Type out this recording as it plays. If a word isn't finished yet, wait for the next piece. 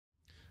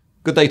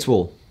Good day to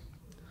all.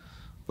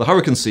 The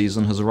hurricane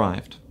season has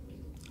arrived,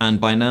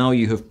 and by now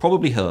you have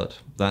probably heard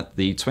that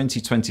the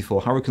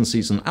 2024 hurricane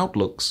season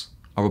outlooks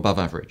are above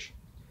average.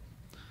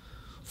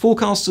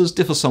 Forecasters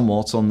differ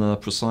somewhat on the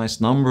precise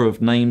number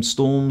of named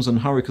storms and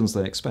hurricanes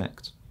they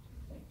expect,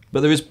 but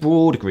there is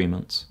broad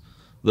agreement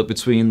that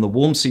between the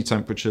warm sea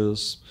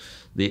temperatures,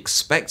 the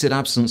expected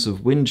absence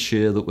of wind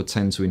shear that would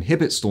tend to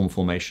inhibit storm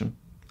formation,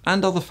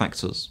 and other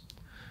factors,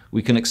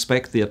 we can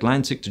expect the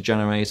Atlantic to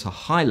generate a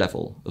high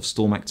level of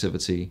storm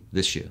activity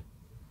this year.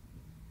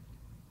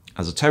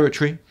 As a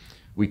territory,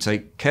 we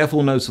take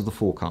careful note of the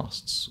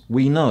forecasts.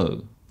 We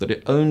know that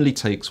it only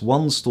takes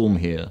one storm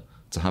here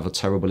to have a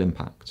terrible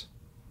impact.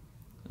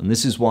 And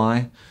this is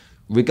why,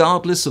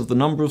 regardless of the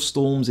number of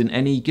storms in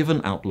any given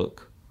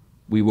outlook,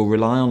 we will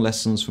rely on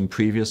lessons from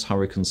previous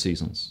hurricane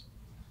seasons.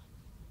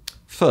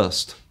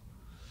 First,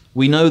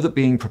 we know that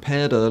being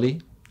prepared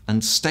early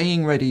and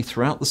staying ready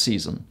throughout the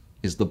season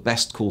is the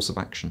best course of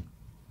action.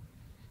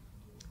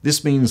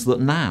 This means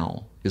that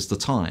now is the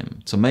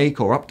time to make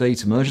or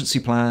update emergency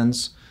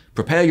plans,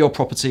 prepare your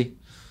property,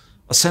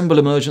 assemble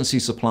emergency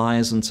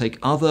supplies, and take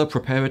other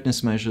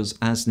preparedness measures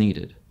as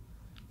needed.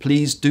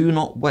 Please do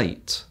not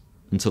wait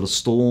until a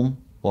storm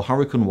or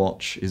hurricane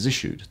watch is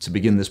issued to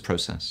begin this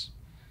process.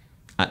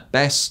 At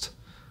best,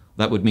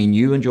 that would mean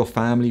you and your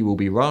family will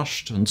be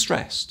rushed and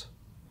stressed.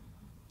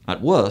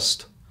 At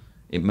worst,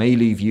 it may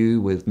leave you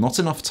with not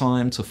enough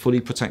time to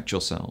fully protect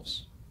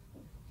yourselves.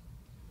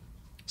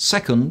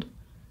 Second,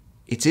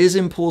 it is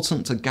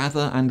important to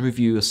gather and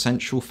review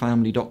essential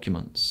family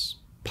documents.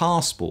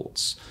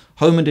 Passports,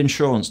 home and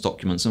insurance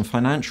documents, and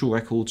financial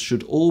records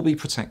should all be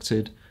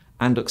protected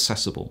and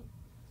accessible.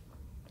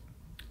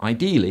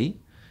 Ideally,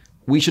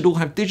 we should all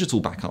have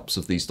digital backups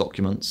of these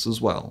documents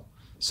as well,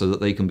 so that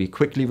they can be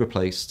quickly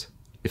replaced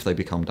if they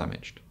become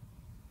damaged.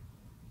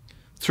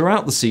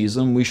 Throughout the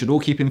season, we should all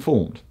keep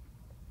informed.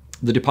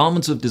 The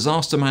Department of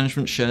Disaster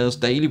Management shares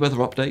daily weather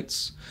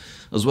updates,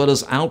 as well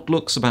as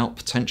outlooks about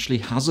potentially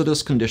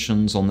hazardous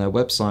conditions on their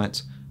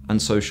website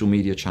and social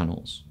media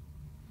channels.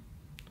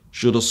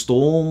 Should a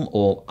storm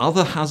or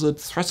other hazard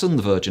threaten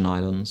the Virgin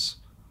Islands,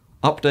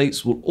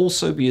 updates will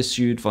also be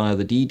issued via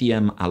the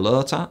DDM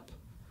Alert app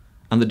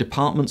and the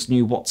department's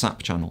new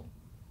WhatsApp channel.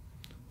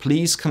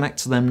 Please connect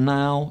to them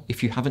now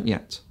if you haven't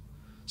yet,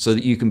 so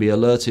that you can be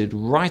alerted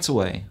right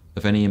away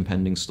of any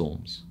impending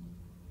storms.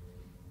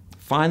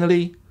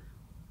 Finally,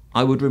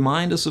 I would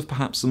remind us of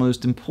perhaps the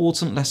most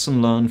important lesson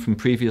learned from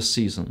previous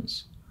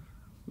seasons,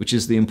 which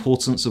is the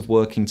importance of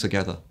working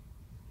together.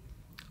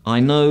 I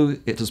know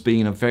it has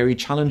been a very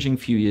challenging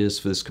few years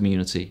for this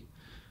community,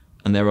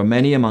 and there are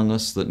many among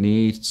us that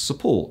need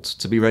support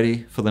to be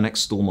ready for the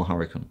next storm or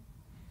hurricane.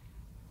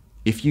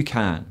 If you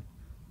can,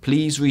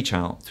 please reach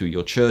out through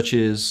your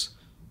churches,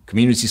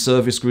 community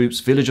service groups,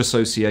 village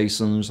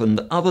associations, and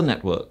other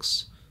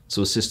networks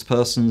to assist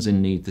persons in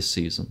need this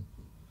season.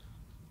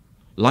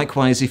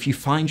 Likewise, if you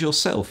find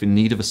yourself in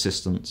need of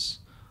assistance,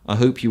 I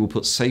hope you will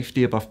put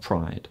safety above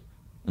pride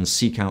and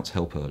seek out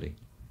help early.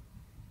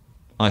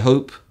 I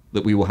hope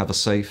that we will have a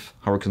safe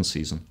hurricane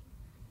season.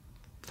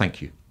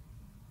 Thank you.